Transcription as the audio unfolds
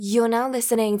You're now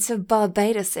listening to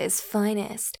Barbados'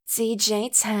 finest,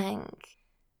 Djtank.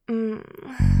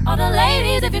 All the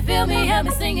ladies, if you feel me, help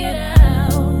me sing it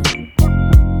out.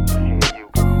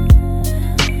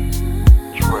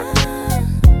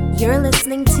 You're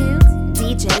listening to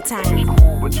Djtank.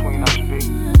 Cool between us, B.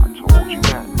 I told you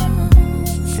that.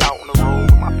 Be out on the road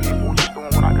with my people, just doing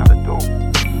what I gotta do.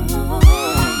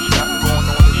 Nothing going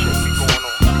on, this shit be going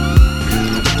on.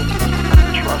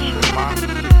 Trust me, man.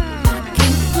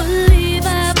 Can't believe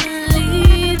I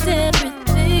believed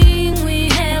everything we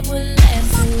had would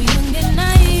last. So young and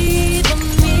naive of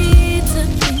me to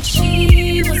think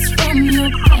she was from your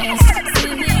past.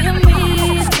 Silly of me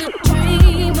to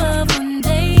dream of one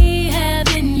day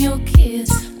having your kiss.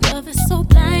 Love is so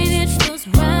blind, it feels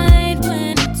right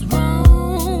when it's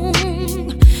wrong.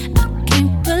 I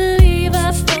can't believe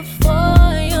I fell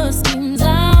for your schemes.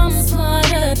 I'm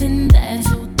smarter than that.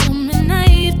 So dumb and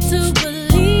naive to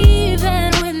believe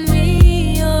that with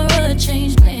me you're a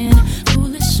changed man.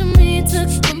 Foolish of me to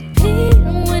compete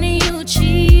when you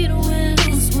cheat with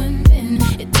loose women.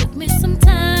 It took me some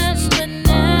time, but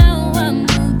now I'm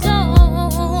moved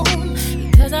on.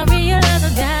 Because I realized I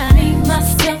gotta be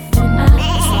myself and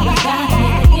that's all I got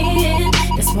in the end.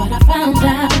 That's what I found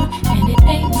out, and it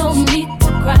ain't no need to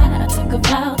cry. I took a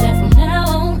vow that from now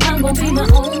on I'm gonna be my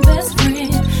own best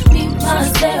friend. Be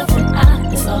myself and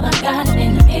that's all I got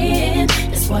in the end.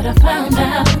 That's what I found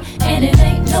out, and it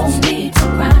ain't no need to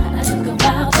cry. I took a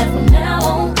vow that from now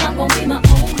on I'm gonna be my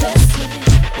own best friend.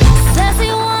 He says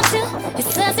he wants you, he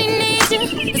says he needs you.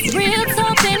 It's real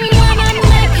talking when I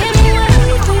make him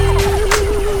wait for you.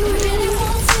 Really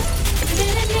wants you,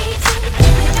 really needs you.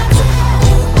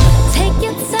 Take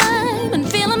your time and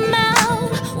feel him out.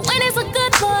 When he's a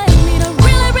good boy, need a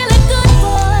really, really good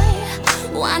boy.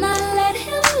 Why not let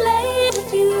him lay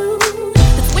with you?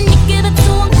 That's when you give it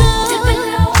to him good. Dip it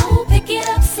low, pick it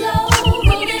up slow.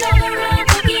 Roll it all around,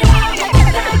 pick it out like a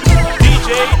back road.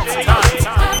 Djtank.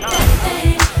 Pop that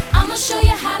thing. I'ma show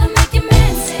you how to make your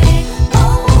man say,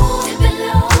 oh. Dip it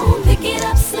low, pick it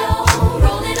up slow.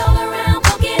 Roll it all around,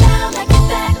 poke it out like a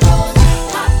back road.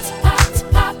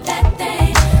 Pop that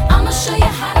thing. I'ma show you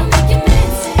how to make your man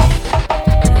say.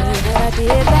 Tell you what I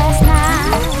did last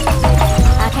night.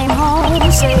 I came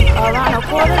home, say, around a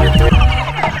quarter to three.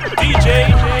 Djtank.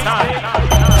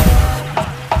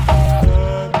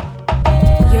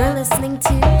 You're listening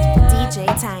to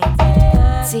Djtank.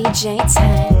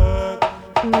 Djtank.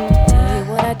 Tell you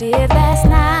what I did last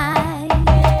night.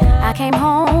 I came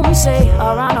home, say,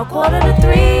 around a quarter to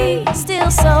three. Still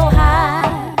so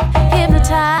high,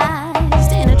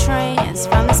 hypnotized in a trance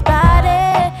from this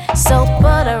body. So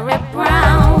buttery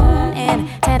brown and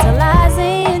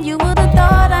tantalizing. You would have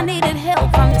thought I needed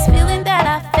help from this feeling that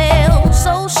I felt.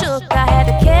 So shook, I had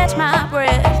to catch my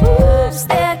breath. Oops,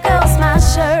 there goes my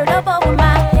shirt up over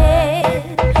my head.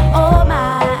 Oh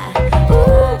my,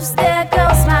 oops, there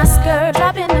goes my skirt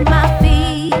dropping to my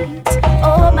feet.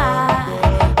 Oh my,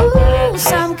 ooh,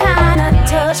 some kind of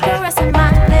touch caressing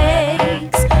my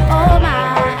legs. Oh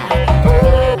my,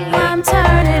 ooh, I'm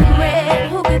turning red.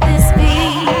 Who could this be?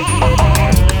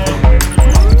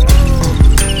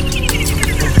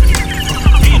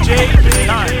 Djtank.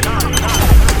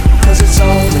 Cause it's all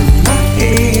in my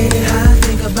head. I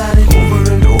think about it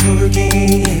over and over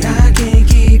again. I can't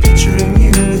keep picturing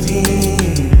you with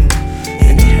him,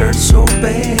 and it hurts so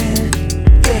bad.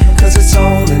 Yeah, cause it's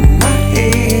all in my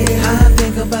head. I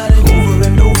think about it over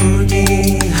and over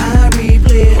again. I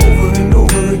replay it over and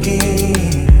over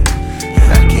again,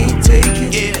 and I can't take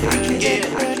it.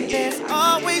 There's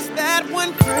always that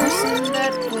one person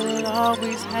that will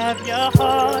always have your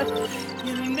heart.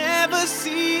 You never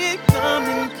see it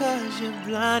coming cause you're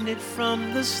blinded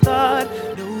from the start.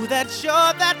 Know that you're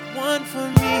that one for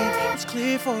me. It's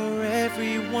clear for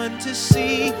everyone to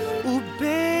see. Ooh,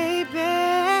 baby.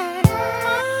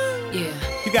 Yeah.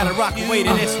 You gotta rock and wait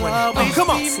in this one. Come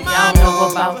on. See, I don't know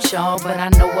about y'all, but I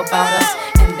know about us.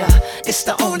 And It's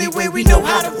the only way we know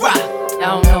how to rock. I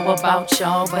don't know about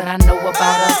y'all, but I know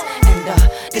about us. And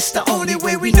It's the only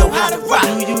way we know how to rock.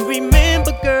 Do you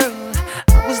remember, girl?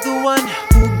 I was the one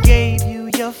who gave you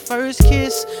your first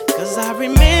kiss. Cause I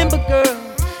remember, girl,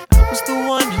 I was the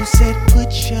one who said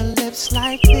put your lips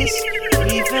like this.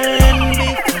 Even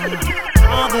before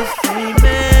all the fame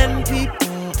and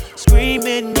people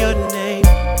screaming your name.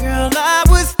 Girl, I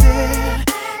was there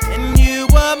and you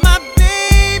were my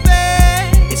baby.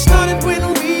 It started when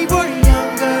we were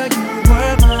younger, you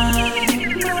were mine.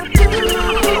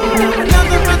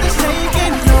 Another brother's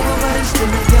taking over, but it's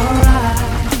still your right.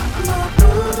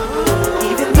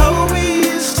 Even though we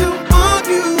used to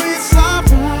argue, it's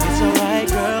alright. It's alright,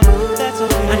 girl, that's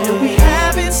okay. I know we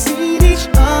haven't seen each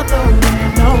other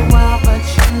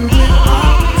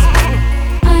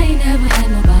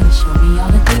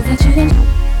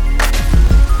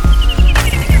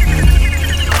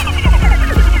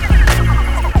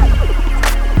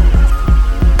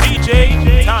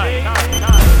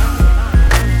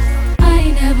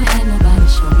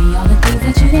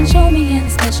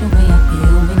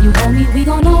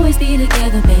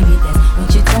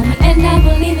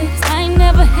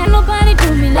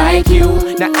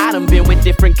with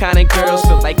different kind of girls.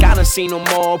 Feel like I done seen them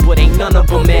all, but ain't none of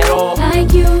them at all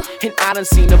like you. And I done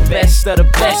seen the best of the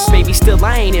best. Baby, still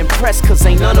I ain't impressed, cause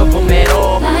ain't none of them at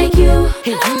all like you.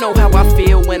 And you know how I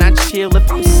feel when I chill. If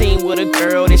I'm seen with a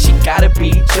girl, then she gotta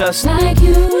be just like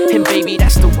you. And baby,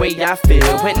 that's the way I feel.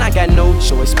 And I got no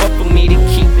choice but for me to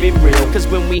keep it real. Cause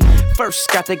when we first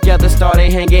got together,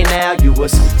 started hanging out, you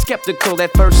was skeptical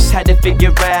at first, had to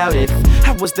figure out if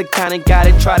I was the kind of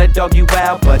guy that try to dog you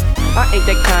out. But I ain't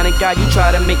that kind of guy you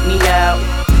try to make me out.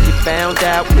 You found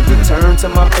out when you turned to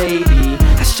my baby.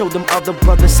 I showed them other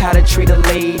brothers how to treat a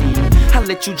lady. I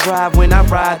let you drive when I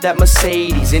ride that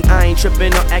Mercedes. And I ain't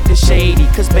tripping or acting shady,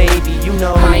 cause baby, you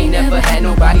know I ain't never had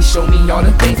nobody show me all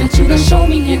the things that you done show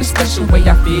me. In a special way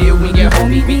I feel when you hold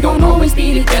me. We gon' always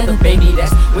be together, baby,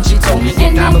 that's what you told me.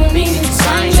 And I believe it, cause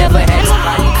I ain't never had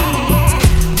nobody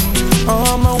do.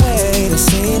 On my way to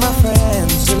see my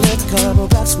friends, who live a couple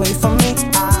blocks away from me.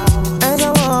 As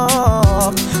I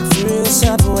walk through the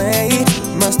subway,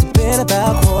 must have been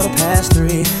about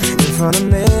 3:15. In front of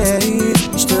me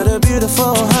stood a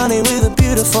beautiful honey with a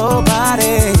beautiful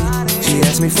body. She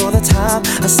asked me for the time.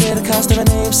 I said the cost of her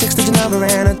name, 6-digit number,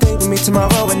 and a date with me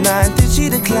tomorrow at 9. Did she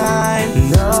decline?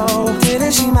 No.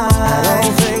 Didn't she mind? I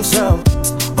don't think so.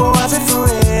 Or was it for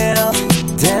real?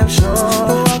 Damn sure.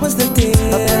 What was the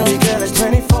deal? A pretty girl is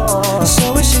 24,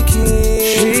 so is she cute?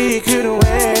 She couldn't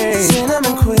wait.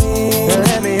 Cinnamon queen,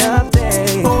 let me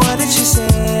update. What did she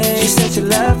say? She said she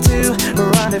loved to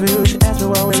rendezvous. She asked me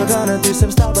what we were gonna do.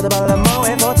 Some stuff with a bottle of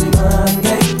Moet for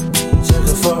Monday. Took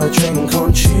her for a drink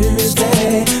on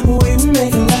Tuesday. We were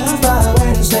making love by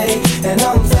Wednesday. And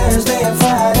on Thursday and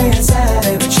Friday and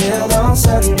Saturday we chilled on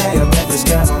Sunday. I met this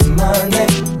girl on Monday.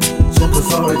 Took her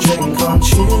for a drink on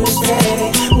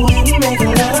Tuesday. We were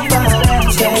making love by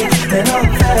Wednesday. And on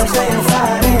Thursday and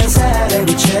Friday and Saturday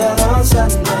we chilled on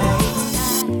Sunday.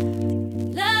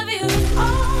 Love you,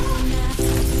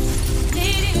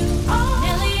 need you,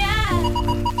 Nelly, I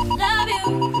love you,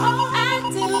 I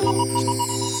do.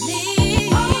 Need you.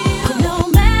 No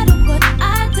matter what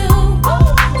I do,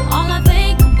 all I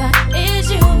think about is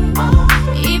you.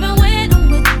 Even when I'm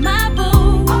with my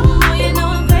boo, oh, you know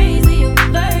I'm crazy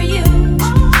over you.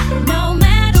 No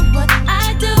matter what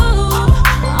I do,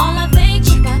 all I think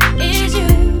about is you.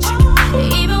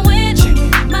 Even when I'm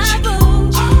with my boo,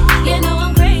 you know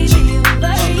I'm crazy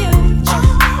over you.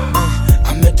 I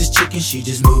met this chick and she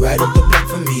just moved right up the block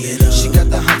for me. And she got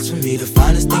the hots for me, the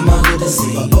finest thing my hood has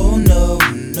seen. Oh no,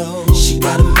 no, she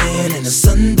got a man and a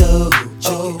son though.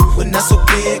 Oh, well that's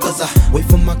okay, cause I wait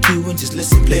for my cue and just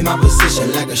listen, play my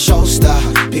position like a show star.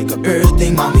 Pick up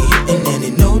everything, mommy hitting, and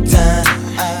in no time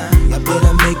I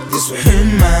better make this with her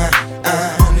mine.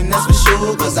 And that's for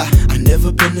sure, cause I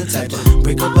never been the type to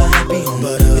break up a happy home.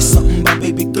 But it's something about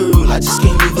baby girl, I just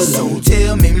can't leave alone.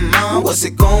 Tell me, mom, what's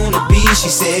it gonna be? She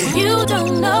said, you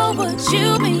don't know what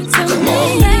you mean to Come me.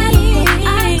 on. No matter what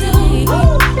I do,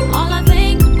 all I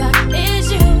think about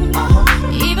is you.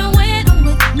 Even when I'm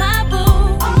with my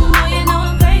boo, oh, you know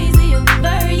I'm crazy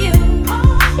over you.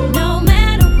 No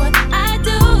matter what I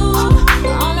do,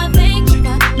 all I think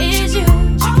about is you.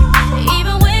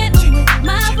 Even when I'm with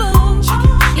my boo,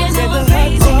 you know I'm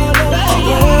crazy over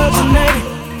you.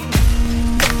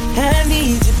 I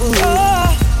need you, boo.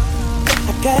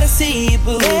 I gotta see you,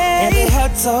 boo. And the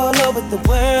hearts all over the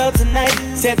world tonight.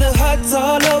 Said the hearts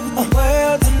all over the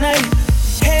world tonight.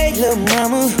 Hey, little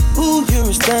mama, ooh, you're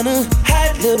a stunner.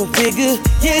 Hot little figure,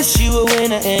 yes, you a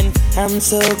winner. And I'm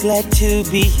so glad to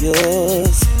be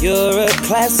yours. You're a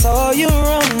class all your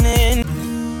own. And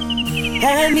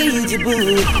I need you,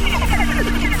 boo.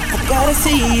 I gotta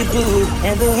see you, boo.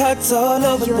 And the hearts all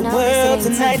over You're the now world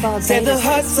listening to tonight. Said the Barbados'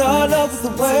 hearts all over the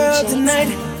world DJ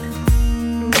tonight.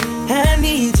 I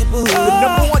need you, boo.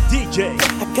 Number one DJ.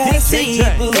 I gotta see you,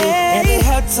 boo. And the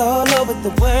hearts all over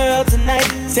the world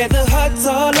tonight. Said the hearts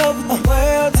all over the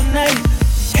world tonight.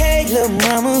 Hey, little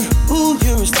mama, ooh,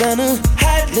 you're a stunner.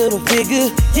 Hot little figure,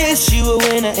 yes, you a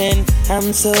winner. And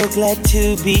I'm so glad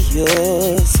to be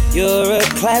yours. You're a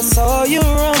class all your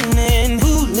own. And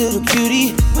ooh, little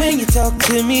cutie, when you talk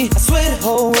to me, I swear the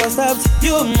whole world stops.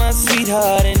 You're my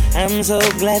sweetheart, and I'm so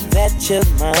glad that you're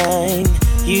mine.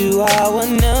 You are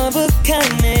one of a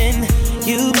kind, and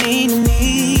you mean to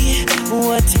me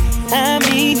what I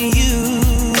mean to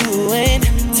you. And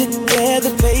together,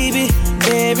 baby,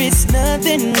 there is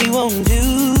nothing we won't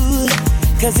do.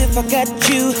 Cause if I got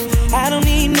you, I don't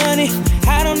need money,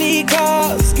 I don't need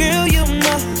cars. Girl, you're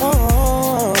my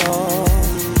own.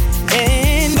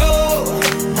 And oh,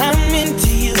 I'm into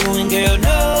you, and girl,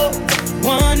 no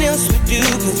one else would do.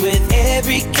 Cause with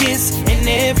every kiss and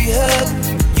every hug,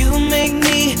 you make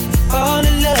me fall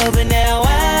in love. And now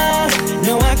I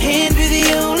know I can't do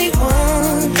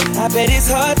bet his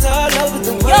heart's all over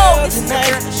the world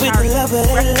tonight. With the love of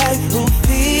their life, who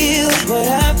feel what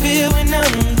I feel when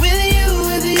I'm with you,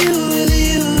 with you, with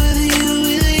you, with you,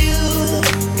 with you,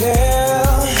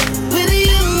 girl. With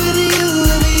you, with you,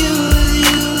 with you, with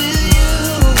you, with you.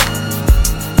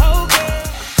 Oh, girl.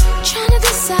 Trying to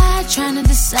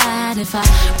decide if I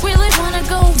really wanna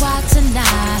go out tonight.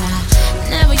 I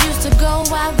never used to go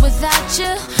out without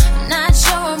you. Not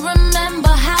sure I remember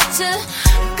how to.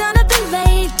 Gonna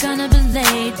be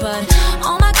late, but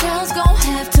all my girls gon'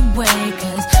 have to wait.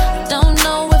 Cause I don't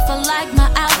know if I like my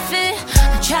outfit.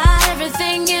 I tried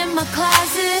everything in my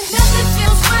closet. Nothing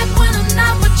feels right when I'm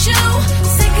not with you.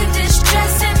 Sick of this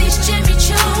dress and these Jimmy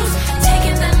Choos.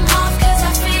 Taking them off cause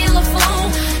I feel a fool.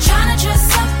 Trying to dress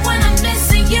up when I'm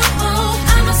missing you.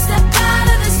 I'ma step out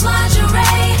of this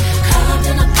lingerie. Curl up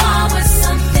in a bar with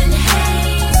something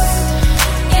haze.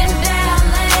 In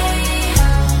ballet.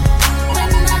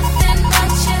 With nothing but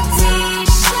your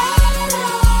t-shirt on.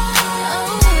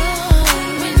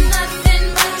 With nothing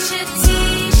but your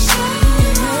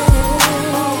t-shirt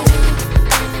on.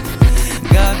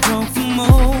 God broke the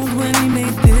mold when he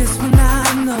made this one,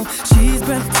 I know. She's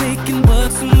breathtaking but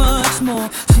so much more.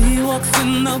 She walks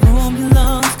in the room in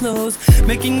love's clothes,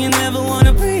 making you never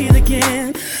wanna breathe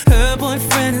again. Her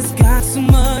boyfriend has got so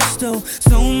much dough,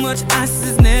 so much ice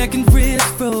his neck and wrist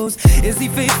froze. Is he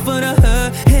faithful to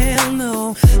her? Hell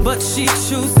no. But she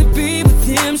chose to be with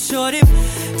him, shorty.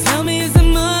 Tell me, is the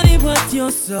money worth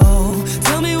your soul?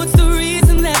 Tell me what's the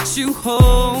reason that you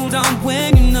hold on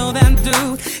when you know that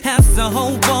dude has a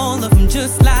whole wall of them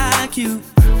just like you.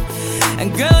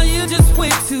 And girl, you just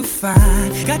way too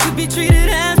fine. Got to be treated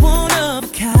as one of a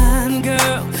kind.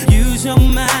 Girl, use your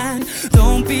mind.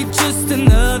 Don't be just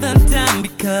another dime.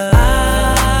 Because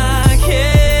I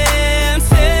can't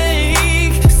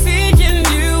take seeing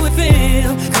you with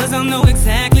him. Cause I know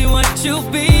exactly what you'll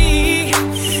be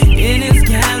in his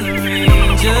gallery.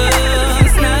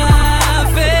 Just not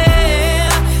fair.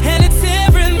 And it's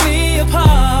tearing me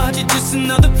apart. You're just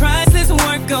another priceless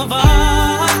work of art.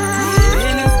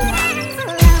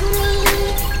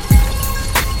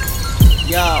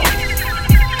 Yo,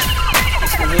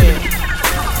 this one here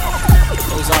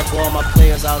goes out to all my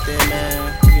players out there,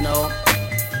 man. You know,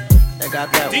 that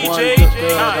got that DJ one good girl,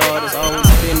 Djtank. dog, that's always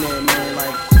been there, man.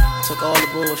 Like, took all the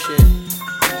bullshit.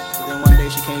 But then one day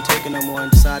she can't take it no more and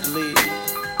decided to leave.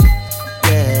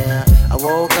 Yeah, I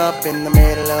woke up in the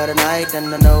middle of the night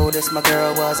and I noticed my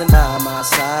girl wasn't by my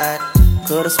side.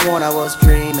 Could've sworn I was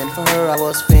dreaming, for her I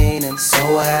was fiending,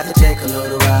 so I had to take a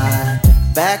little ride.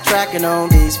 Backtracking on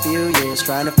these few years,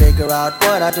 trying to figure out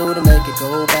what I do to make it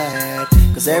go bad.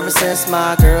 Cause ever since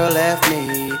my girl left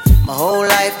me, my whole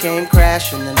life came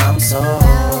crashing and I'm so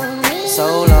lonely,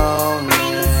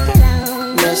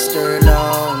 Mr.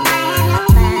 Lonely.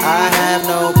 I have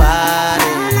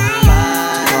nobody to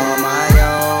call my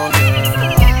own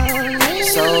girl.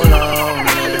 So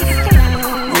lonely,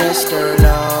 Mr.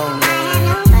 Lonely.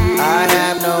 I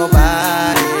have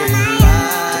nobody to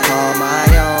call my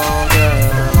own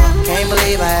girl. Can't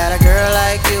believe I had a girl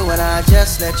like you and I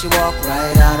just let you walk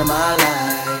right out of my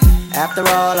life. After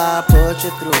all I put you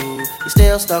through, you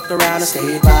still stuck around and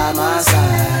stayed by my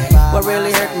side. What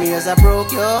really hurt me is I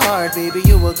broke your heart, baby.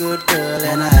 You were a good girl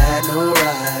and I had no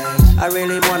right. I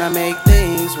really wanna make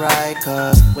things right,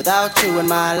 cause without you in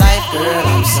my life, girl,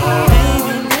 I'm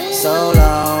so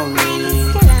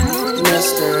lonely,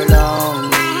 Mr. Lonely.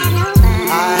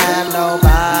 I have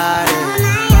nobody to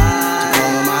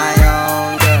call my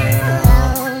own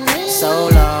girl. So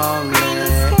lonely,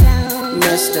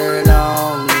 Mr.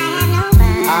 Lonely.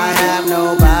 I have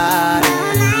nobody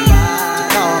to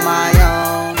call my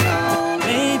own.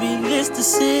 Maybe this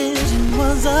decision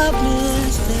was a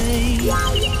mistake.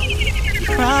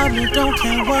 Probably don't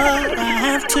care what I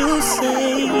have to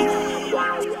say,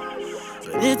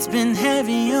 but it's been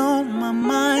heavy on my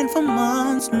mind for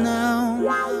months now.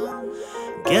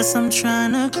 Guess I'm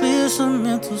trying to clear some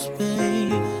mental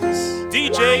space.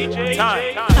 DJ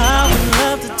Djtank. I would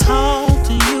love to talk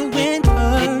to you in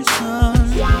person,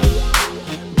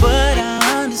 but I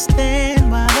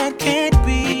understand why that can't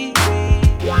be.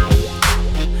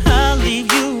 I'll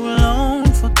leave you alone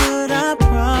for good, I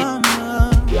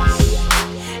promise.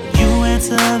 You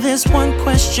answer this one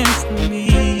question for me.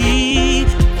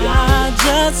 I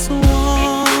just wonder,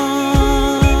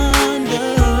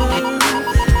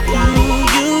 do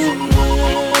you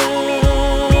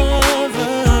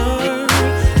ever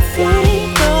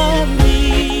think of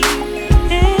me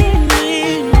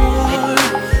anymore?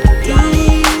 Do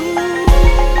you?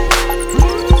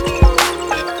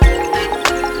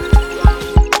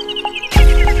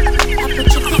 I put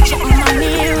your picture on my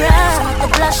mirror. Start the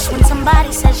blood rush when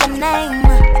somebody says your name.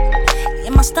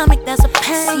 In my stomach there's a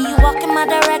pain. See you walk in my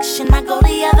direction, I go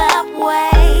the other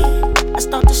way. I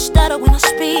start to stutter when I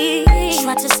speak.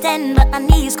 Try to stand but my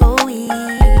knees go weak.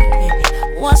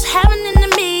 What's happening to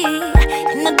me?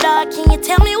 In the dark, can you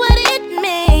tell me what it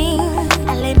means?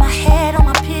 I lay my head on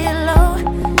my pillow,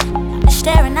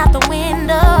 staring out the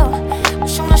window,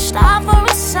 wish on a star for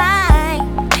a sign.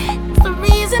 It's the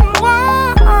reason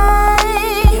why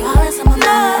you're always on my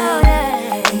mind.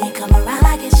 When you come around,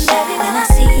 I get shy when I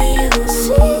see you.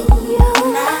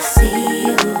 When I see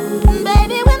you,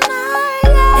 baby, when I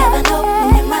never know when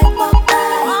you might walk by,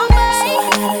 so I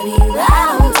gotta be right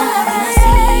on time when I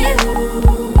see you.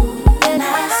 When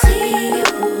I see you,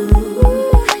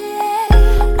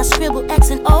 I scribble X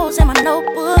and O's in my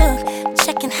notebook,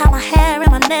 checking how my hair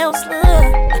and my nails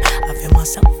look. I feel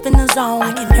myself in the zone.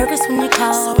 I get nervous when you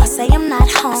call, so I say I'm not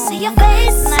home. I see your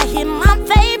face and I hear my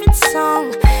favorite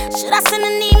song. Should I send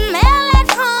an email at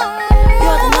home?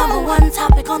 You're the #1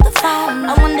 topic on the phone.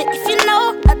 I wonder if you know,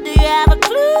 or do you have a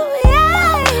clue?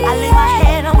 Yeah. I lay my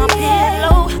head on my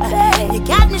pillow. You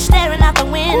got me staring out the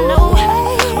window.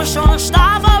 Wish on a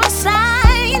star for a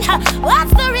sign.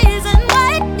 What's the reason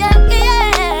why? Yeah.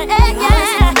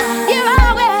 You're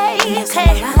always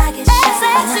hey,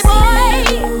 sexy boy.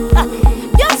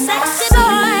 You're sexy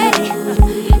boy.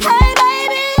 Hey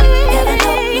baby, never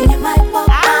know when you might walk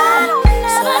by,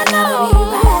 so I gotta be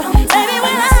right on time. Baby,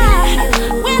 when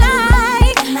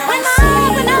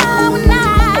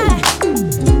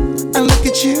I look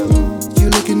at you, you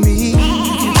look at me.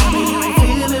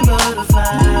 Feeling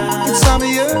butterflies. It's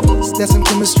obvious there's some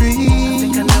chemistry. I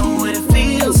think I know what it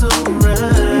feels so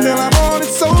right. Girl, I've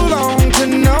wanted so long to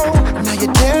know. Now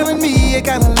you're telling me you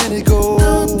gotta let it go.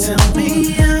 Don't tell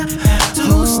me I have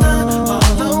to start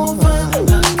all over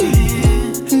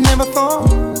again. Never thought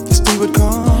this day would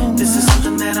come. This is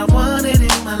something that I wanted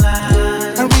in my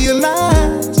life. I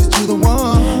realized that you're the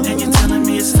one, and you're telling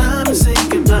me it's time to say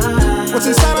goodbye. What's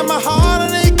inside of my heart,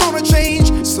 it ain't gonna change,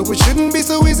 so it shouldn't be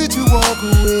so easy to walk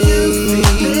away.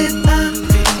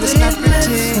 Let's not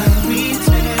pretend.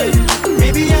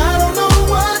 Maybe I don't know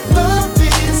what love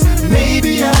is.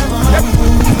 Maybe I'm a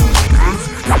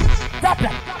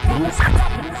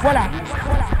Voilà.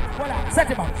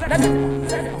 C'est bon.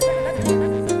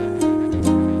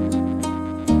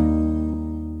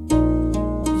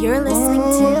 You're listening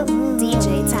to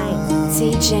Djtank.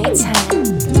 Djtank.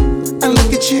 I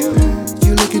look at you,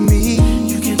 you look at me.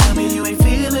 You can tell me you ain't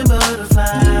feeling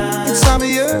butterflies. It's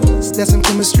obvious there's some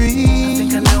chemistry. I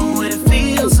think I know what it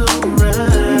feels so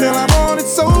right. Girl, I've wanted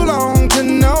so long to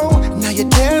know. Now you're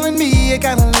telling me you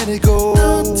gotta let it go.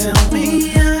 Don't tell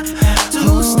me I have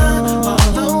to start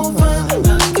all over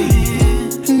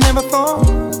again. Never thought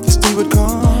this day would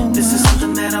come. This is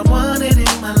something that I wanted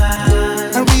in my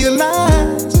life. I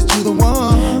realized that you're the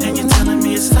one, and you're telling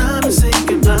me it's time to say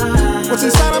goodbye. What's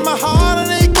inside of my heart,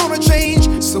 it ain't gonna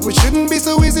change, so it shouldn't be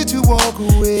so easy to walk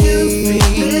away.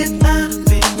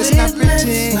 Let's not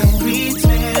pretend.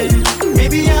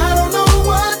 Maybe I don't know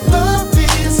what love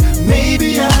is.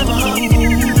 Maybe I'm a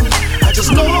fool. I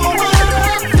just know what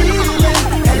I'm feeling,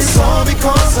 and it's all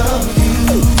because of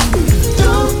you.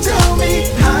 Don't tell me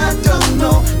I don't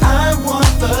know. I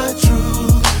want the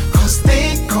truth, 'cause they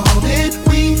call it,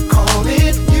 we call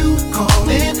it, you call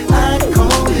it, I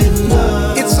call it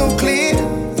love. It's so clear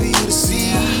for you to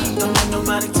see. Don't let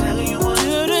nobody tell you what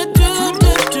to do.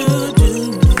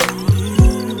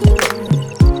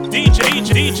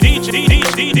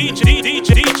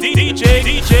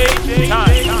 DJ time.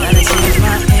 Gotta change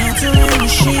my answering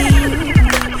machine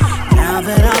now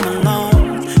that I'm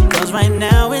alone. 'Cause right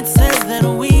now it says that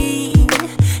we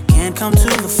can't come to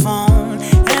the phone.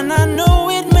 And I know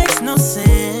it makes no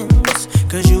sense,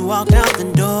 'cause you walked out the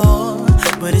door.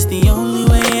 But it's the only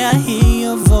way I hear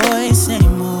your voice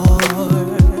anymore.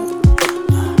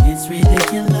 It's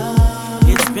ridiculous.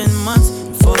 It's been months,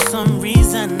 for some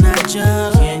reason I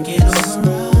just can't get over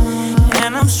it.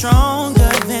 And I'm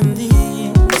stronger than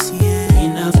this, yeah.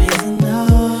 Enough is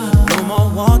enough. No more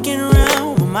walking around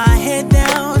with my head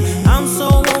down. I'm so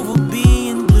over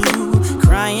being blue,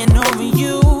 crying over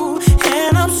you.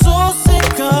 And I'm so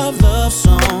sick of love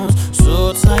songs,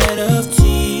 so tired of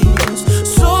tears,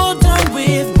 so done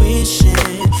with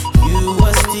wishing you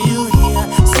were still here.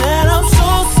 Said I'm so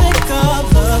sick of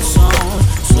love songs,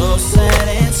 so sad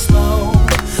and slow.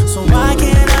 So why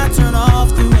can't I turn off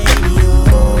the radio?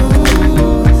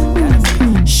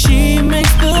 She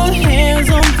makes the hands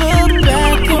on the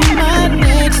back of my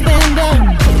neck stand up.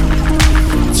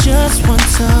 Just one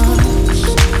touch,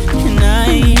 and I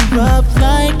erupt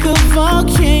like a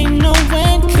volcano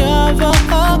and cover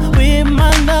up with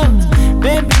my love.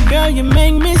 Baby girl, girl, you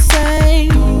make me say,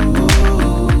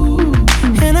 ooh,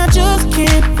 and I just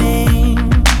can't think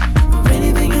of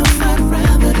anything else I'd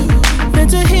rather do than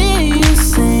to hear you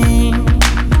sing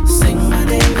my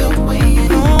name the way you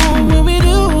do. When we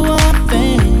do our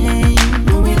thing,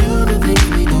 when we do the things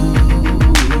we do,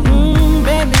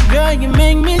 baby girl, you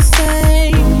make me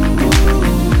say,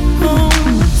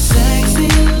 sexy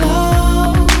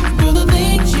love, girl, the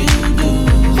things you do.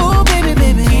 Oh baby,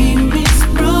 baby, keep me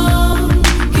strong,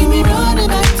 keep me running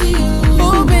back to you.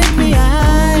 Oh baby, I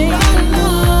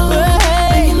love,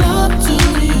 making love to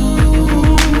you.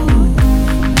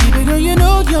 Baby girl, you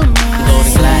know you're mine.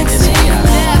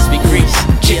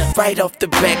 Right off the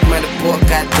back, man, the boy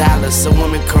got dollars, so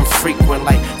women come frequent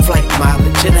like flight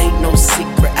mileage. It ain't no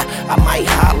secret. I might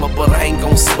holler, but I ain't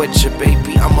gon' sweat you,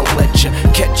 baby. I'ma let you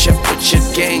catch up with your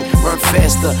gang, run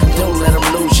faster. Don't let them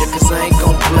lose you, cause I ain't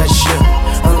gon' bless you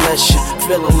unless you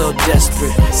feel a little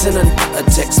desperate. Send a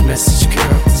text message,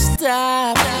 girl.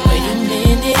 Stop, wait a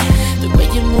minute. The way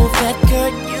you move that girl,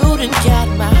 you done got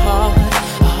my heart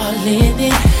all in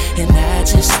it, and I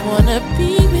just wanna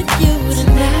be with you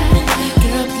tonight.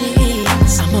 Girl,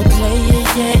 please, I'm a player,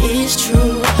 yeah, it's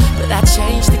true, but I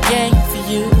changed the game for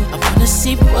you. I wanna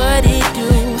see what it do.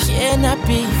 Can I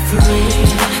be free?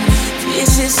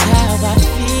 This is how I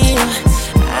feel.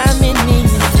 I'm in need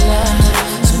of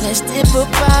love, so let's dip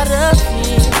up out of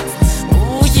here.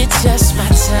 Ooh, you're just my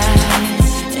type.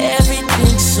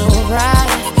 Everything's so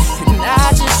right, and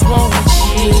I just wanna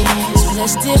cheers. So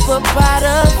let's dip up out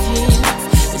of here.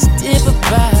 Let's dip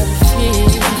up out of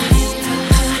here.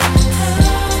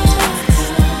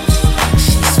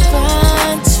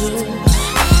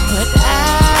 But I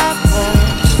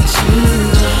want you.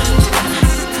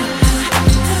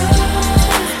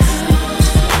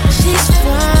 She's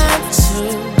fine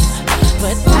too,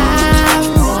 but I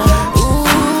want.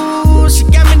 Ooh, she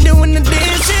got me doing the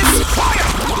dishes.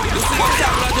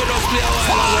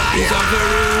 It's a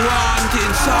very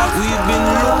wanted song. We've been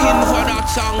looking for that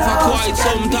song for quite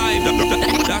some time.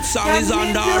 That song is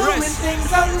under arrest.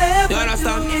 You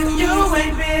understand? If you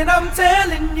ain't been, I'm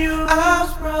telling you, I'm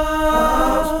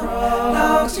sprung.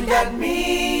 Cause you got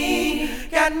me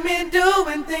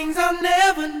doing things I'll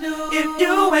never do. If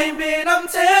you ain't been, I'm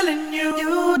telling you,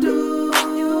 you do,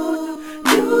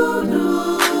 you do,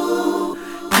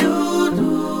 you do.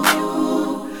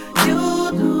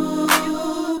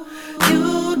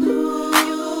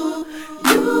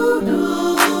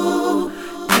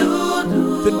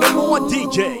 The number one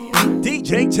DJ,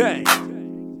 Djtank.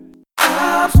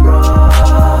 I'm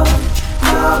sprung,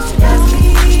 cause you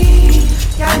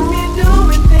got me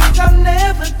doing things I'll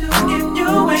never do. If you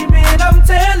ain't been, I'm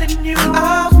telling you,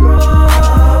 I'm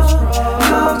sprung,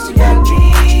 cause you got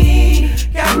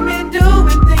me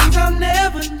doing things I'll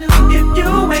never do. If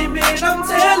you ain't been, I'm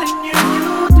telling you,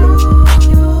 you do,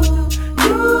 you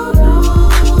do,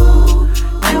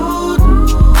 you do.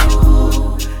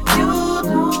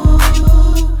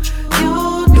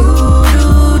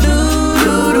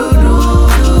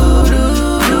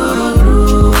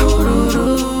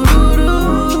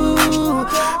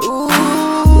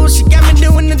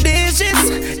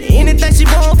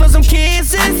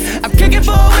 I'm cooking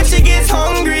for her when she gets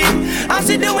hungry. All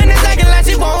she doing is acting like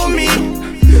she want me.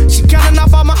 She counting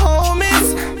off all my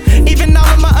homies, even all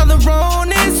of my other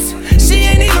ronies. She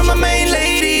ain't even my main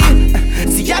lady.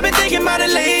 See, I've been thinking about it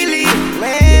lately.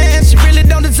 Man, she really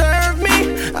don't deserve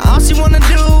me. All she wanna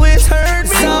do is hurt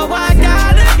me. So I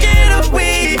gotta get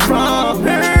away from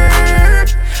her.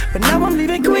 But now I'm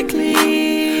leaving quickly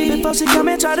before she come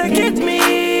and try to get me.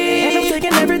 And I'm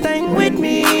taking everything with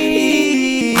me.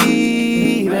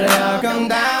 But I'll come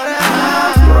down to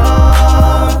high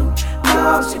sprung.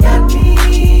 No, she got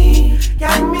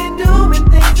me doing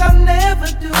things I'll never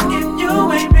do. If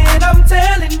you ain't been, I'm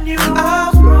telling you,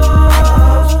 I'm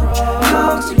sprung.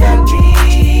 No, she got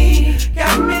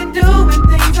me doing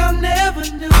things I'll never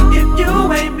do. If you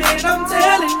ain't been, I'm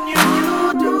telling you,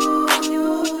 you do, you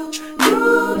do, you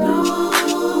do,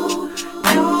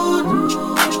 you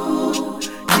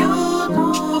do, you do,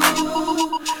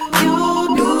 you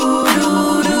do.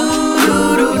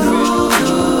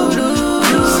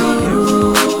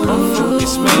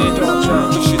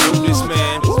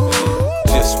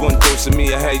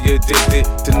 I had you addicted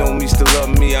to know me, still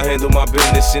love me. I handle my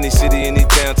business, any city, any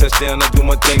town, touchdown, I do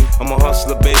my thing. I'm a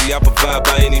hustler, baby, I provide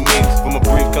by any means. From a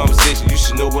brief conversation, you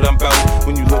should know what I'm about.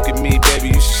 When you look at me, baby,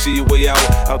 you should see your way out.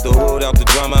 Out the hood, out the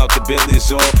drama, out the Bentley,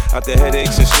 it's all. Out the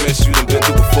headaches and stress you done been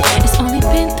through before. It's only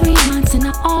been 3 months and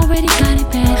I already got it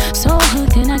bad. So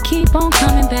hooked and I keep on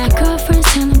coming back. Girlfriend's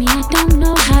telling me I don't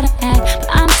know how to act, but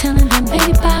I'm telling them,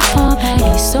 baby, bye, fall back.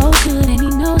 He's so good and he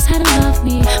knows how to love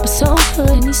me, but so good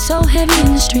and he's so so heavy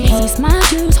in the street. He's my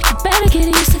juice, you better get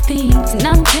used to things. And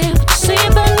I don't care what you say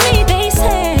about me. They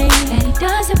say that he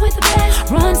does it with the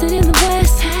best. Runs it in the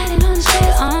West, had it on his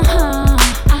chest. I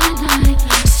like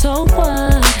it. So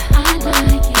what? I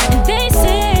like it. And they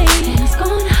say that he's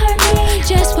gonna hurt me.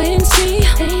 Just wait and see.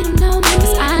 They don't know me,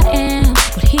 'cause I am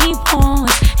what he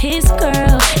wants, his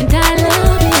girl, and I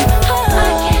love it.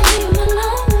 I can't leave him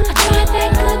alone. I tried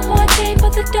that good boy thing,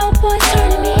 but the dope boy's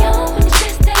turning me on. It's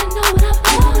just they don't know what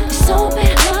I want. It's so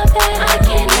bad, love that. I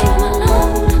can't leave him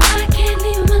alone. I can't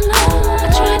leave him alone. I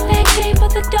tried that game,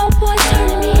 but the dope boy's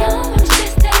turning me on. It's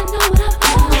just they don't know what I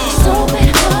want. It's so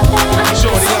bad, love that.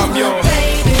 Shorty, I'm yours.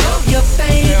 Baby, your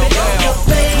baby, your baby,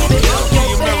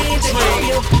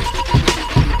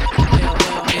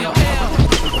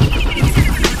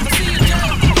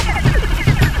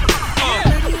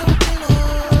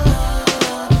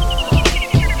 your baby, your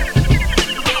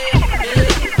baby.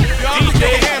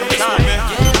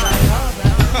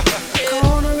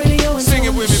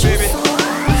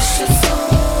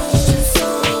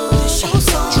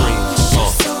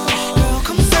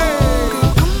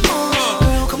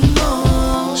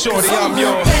 Shorty, I'm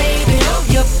yours. Baby,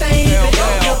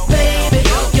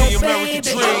 your baby,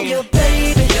 your baby, your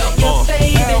baby,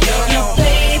 your baby, your baby, your baby, your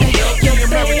baby,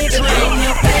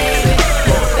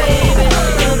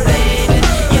 your baby,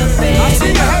 your baby, your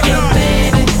baby, your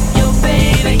baby, your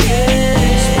baby, yeah.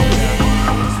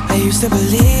 I used to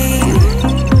believe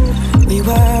we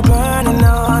were burning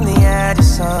on the edge of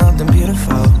something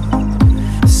beautiful,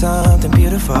 something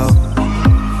beautiful.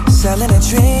 Selling a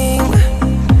dream.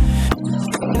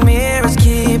 Mirrors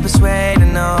keep us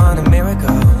waiting on a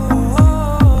miracle,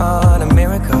 on a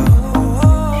miracle.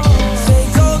 They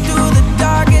go through the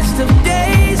darkest of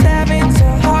days, having to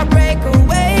heartbreak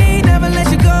away. Never let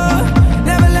you go,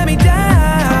 never let me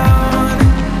down.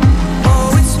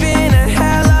 Oh, it's been a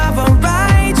hell of a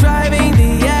ride, driving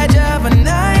the edge of a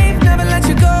knife. Never let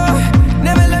you go,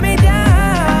 never let me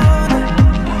down.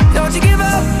 Don't you give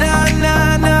up, nah,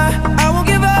 nah, nah. I won't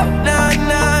give up, nah,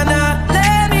 nah, nah.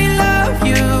 Let me love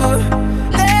you.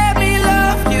 Let me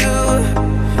love you.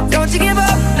 Don't you give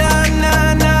up, nah,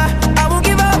 nah, nah. I won't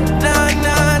give up, nah,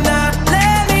 nah, nah.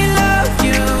 Let me love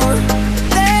you.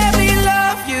 Let me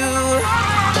love you.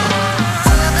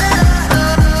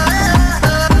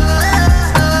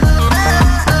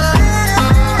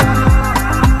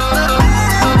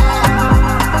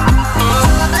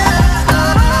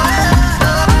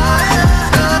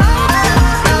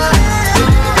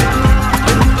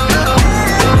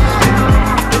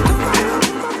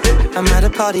 I'm at a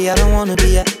party I don't wanna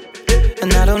be at,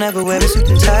 and I don't ever wear a suit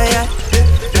and tie.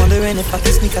 Wondering if I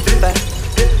can sneak out the back.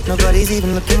 Nobody's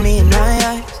even looking me in my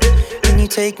eyes. Can you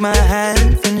take my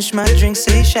hand, finish my drink,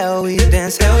 say shall we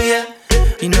dance? Hell yeah.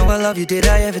 You know I love you, did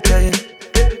I ever tell you?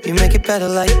 You make it better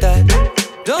like that.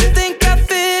 Don't think I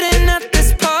fit in at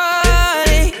this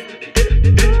party.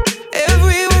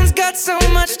 Everyone's got so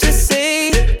much to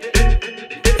say.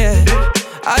 Yeah,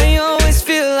 I always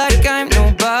feel like I'm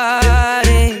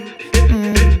nobody.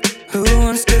 Who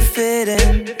wants to fit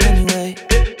in anyway?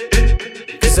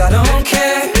 'Cause I don't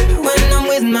care when I'm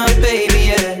with my baby,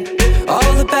 yeah.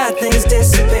 All the bad things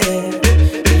disappear.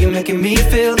 You're making me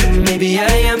feel that maybe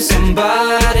I am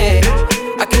somebody.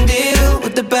 I can deal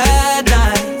with the bad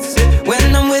nights when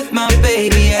I'm with my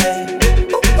baby, yeah.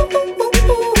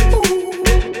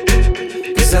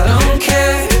 'Cause I don't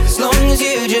care as long as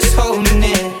you just hold me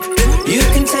near. You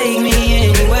can take me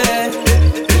anywhere.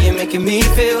 You're making me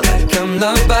feel like I'm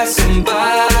loved by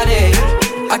somebody.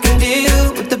 I can deal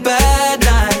with the bad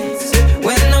nights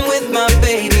when I'm with my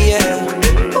baby, yeah.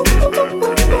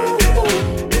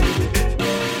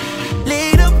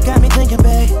 Lead up, got me thinking,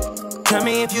 babe. Tell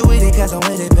me if you with it, 'cause I'm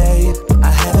with it, babe.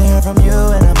 I haven't heard from you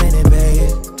and I'm in it,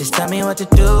 babe. Just tell me what to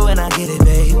do and I get it,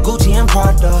 babe. Gucci and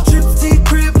Prada, trip to your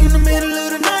crib in the middle of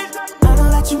the night. I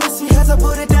don't let you miss me 'cause I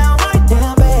put it down right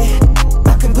down, babe.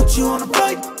 I can put you on a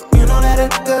flight. You know that a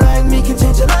nigga like me can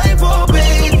change your life, oh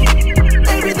babe.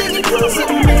 Everything you do is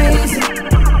amazing.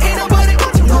 Ain't nobody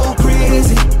got to go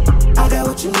crazy. I got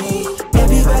what you need.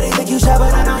 Everybody think you shy,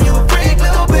 but I know you a freak,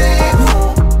 little baby.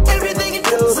 Everything you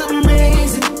do is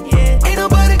amazing. Ain't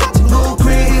nobody got to go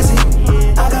crazy.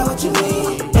 I got what you need.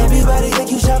 Everybody think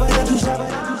you shy, but I know you shy, but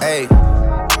I know. Hey.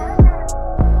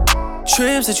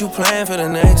 Trips that you plan for the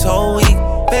next whole week.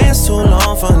 Bands too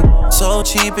long for so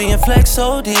cheap and your flex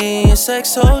OD and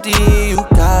sex OD. You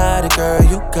got it, girl,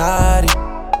 you got it.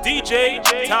 DJ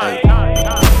Time.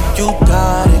 You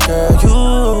got it, girl,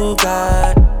 you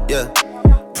got it. Yeah.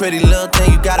 Pretty little thing,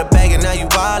 you got a bag and now you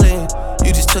wildin'.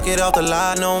 You just took it off the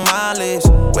line, no mileage.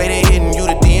 Waiting, hitting you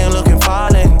the DM looking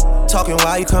fallin'. Talking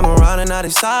while you come around and now they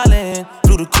silent.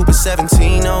 Through the coupe at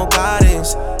 17, no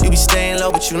guidance. You be staying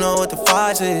low, but you know what the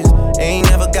fight is. Ain't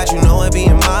never got you know it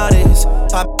being modest.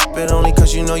 Pop it only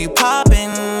cause you know you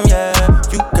poppin', yeah.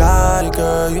 You got it,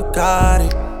 girl, you got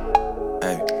it.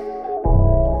 Hey.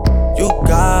 You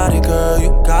got it, girl,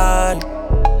 you got it.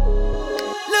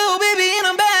 Little baby in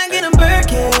a bag in a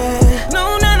Birkin.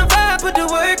 No 9 to 5, put the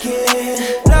work in.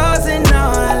 Laws and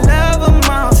all, I love them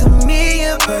all. To me,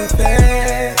 you're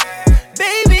perfect.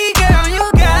 Baby girl,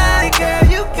 you got it, girl,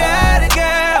 you got it,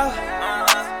 girl.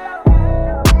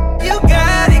 You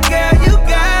got it, girl, you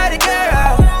got it,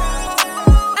 girl.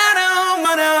 I don't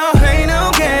wanna play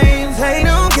no games, play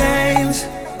no games.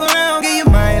 But I don't give you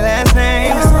my last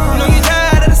name. I know you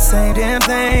tired of the same damn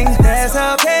thing. That's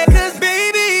okay, cause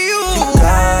baby, you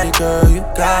got it, girl, you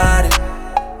got it.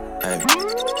 Hey.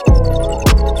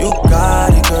 You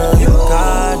got it, girl, you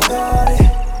got it.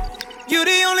 You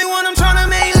the only one I'm tryna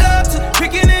make love to,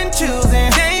 picking and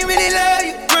choosing. They ain't really love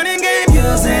you, running game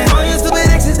using. All your stupid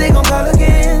exes, they gon' call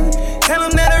again. Tell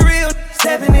them that a real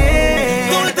stepping in.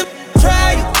 Don't let them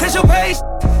try you, test your patience.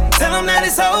 Tell them that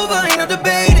it's over, ain't no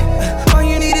debating. All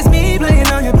you need is me playing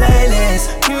on your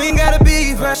playlist. You ain't gotta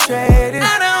be frustrated.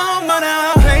 I don't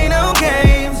wanna play no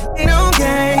games, play no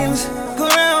games.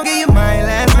 Go around, give you my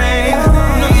last name. I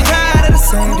know you tired of the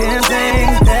same damn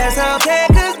thing. That's okay,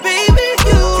 cause baby,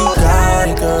 you got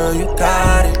it, girl, you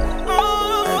got it.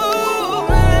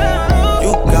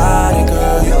 You got it,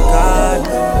 girl, you got it.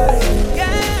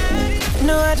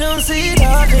 No, I don't see it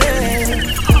all there.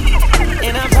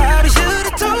 And I probably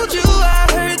should've told you I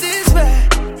heard this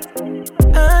back.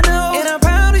 I know, and I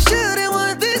probably shouldn't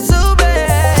want this so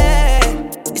bad.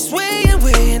 It's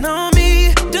weighing on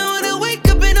me. Don't wanna wake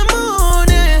up in the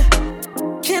morning.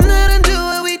 Can't let undo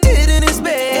what we did in this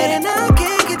bed. And I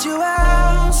can't get you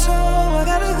out, so I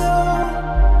gotta go.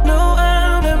 No,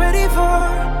 I'm not ready for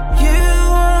you.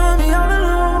 Want me all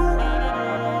alone,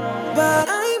 but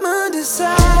I'm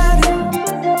undecided,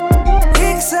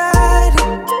 excited,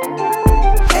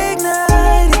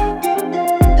 ignited.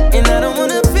 And I don't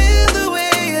wanna feel the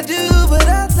way I do, but I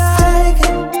like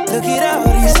it. Look at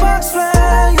all these sparks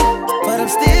flying, but I'm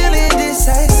still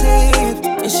indecisive.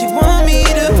 And she want me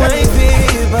to break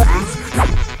it, but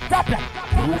Stop that.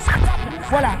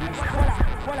 Voilà.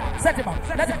 Set him up.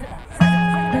 Let him.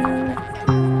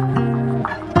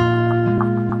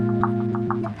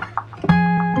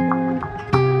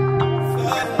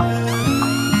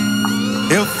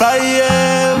 If I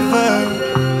ever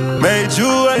made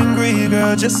you angry,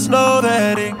 girl, just know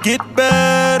that it get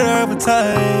better with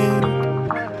time.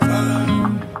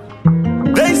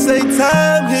 They say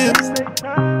time heals.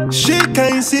 She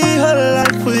can't see her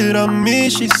life without me.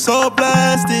 She's so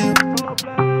blasted.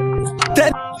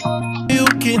 That you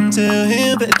can tell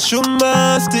him that you're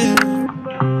mine still.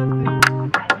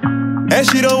 And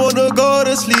she don't wanna go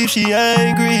to sleep, she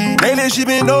angry. Lately she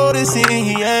been noticing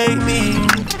he ain't me.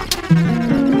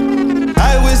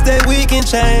 I wish that we can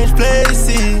change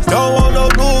places. Don't want no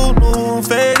new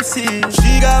faces.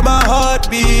 She got my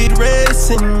heartbeat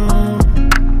racing.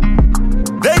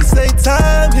 They say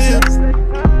time heals.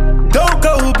 Don't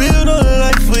go build a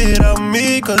life without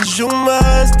me, cause you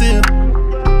mine still.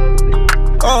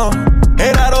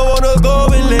 And I don't wanna go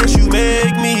unless you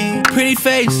make me. Pretty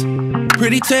face,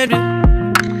 pretty tempting,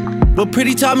 but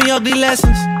pretty taught me ugly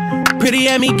lessons. Pretty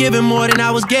had me giving more than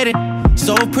I was getting.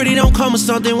 So if pretty don't come with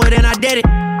something, well then I did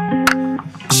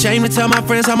it. Shame to tell my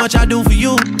friends how much I do for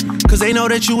you, cause they know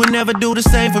that you would never do the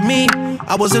same for me.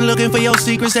 I wasn't looking for your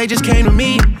secrets, they just came to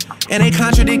me. And they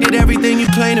contradicted everything you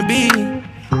claim to be.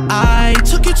 I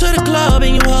took you to the club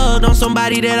and you hugged on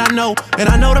somebody that I know. And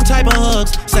I know them type of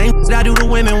hugs, same that I do to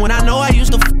women when I know I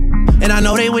used to and I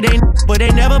know they were they, but they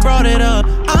never brought it up.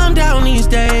 I'm down these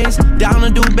days, down to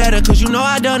do better, cause you know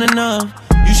I done enough.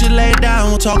 You should lay it down,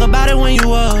 we'll talk about it when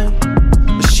you up.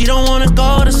 But she don't wanna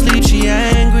go to sleep, she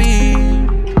angry.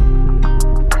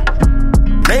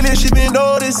 Lately she been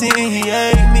noticing he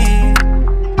ain't me.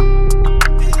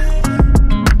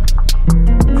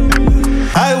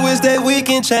 I wish that we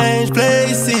can change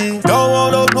places. Don't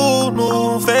want no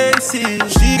new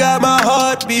faces. She got my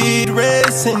heartbeat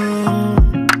racing.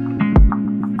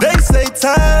 They say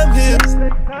time heals.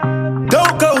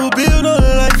 Don't go build a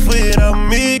life without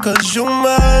me, cause you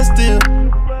mine still.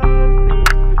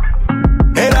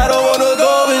 And I don't wanna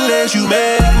go unless you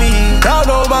make me. Down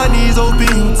on my knees,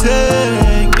 hoping you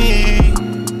take me.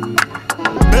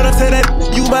 Better tell that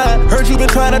you mine. Heard you been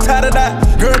trying to tie the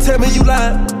knot. Girl, tell me you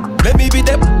lying. Let me be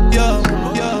that, yo.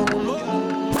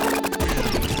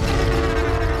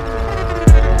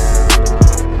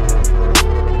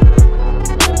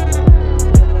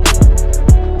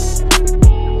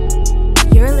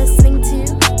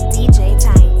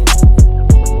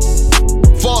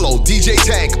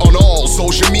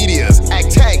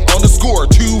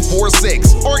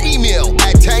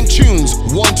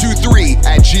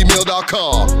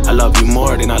 linktr.ee. I love you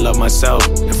more than I love myself.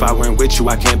 If I weren't with you,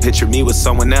 I can't picture me with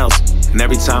someone else. And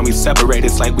every time we separate,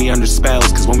 it's like we under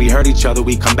spells. Cause when we hurt each other,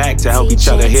 we come back to help each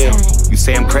other heal. You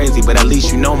say I'm crazy, but at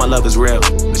least you know my love is real.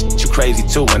 But you crazy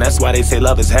too, and that's why they say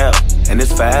love is hell. And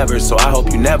it's forever, so I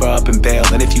hope you never up and bail.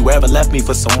 And if you ever left me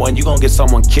for someone, you gon' get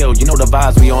someone killed. You know the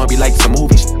vibes we on be like some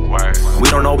movies. We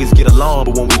don't always get along,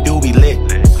 but when we do, we lit.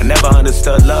 I never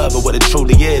understood love or what it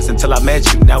truly is until I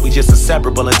met you. Now we just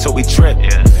inseparable until we trip.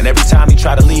 And every time you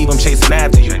try to leave, I'm chasing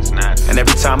after you. And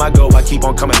every time I go, I keep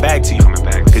on coming back to you.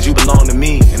 Cause you belong to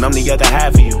me, and I'm the other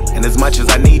half of you. And as much as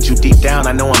I need you, deep down,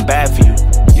 I know I'm bad for you.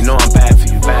 You know I'm bad for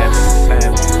you, bad for you,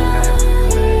 bad for you.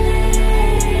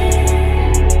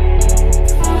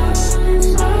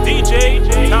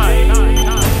 Djtank.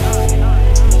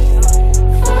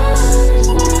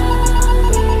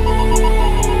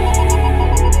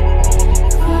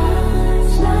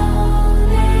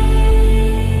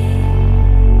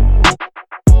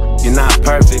 You're not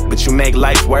perfect, but you make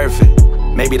life worth it.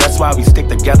 Maybe that's why we stick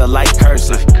together like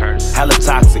cursive. Hella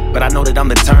toxic, but I know that I'm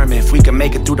determined. If we can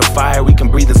make it through the fire, we can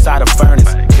breathe inside a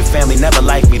furnace. Your family never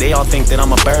like me, they all think that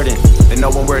I'm a burden. They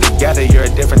know when we're together, you're a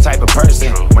different type of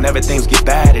person. Whenever things get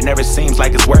bad, it never seems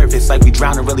like it's worth it. It's like we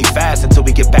drowning really fast until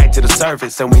we get back to the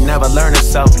surface. And we never learn to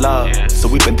self-love. So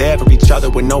we've been there for each other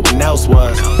when no one else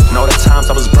was. And all the times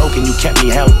I was broken, you kept me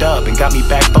held up and got me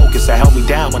back focused and held me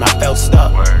down when I felt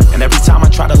stuck. And every time I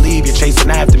try to leave, you're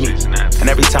chasing after me. And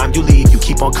every time you leave, you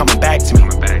keep on coming back to me.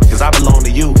 Cause I belong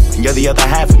to you, and you're the other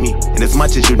half of me. And as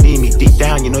much as you need me, deep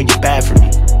down, you know you're bad for me.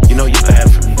 You know you're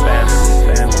bad for me, bad for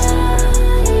me, bad for me.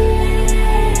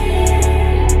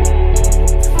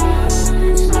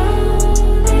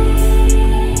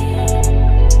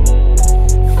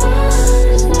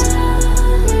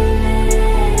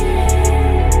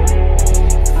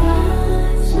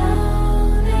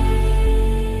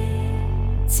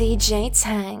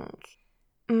 Djtank.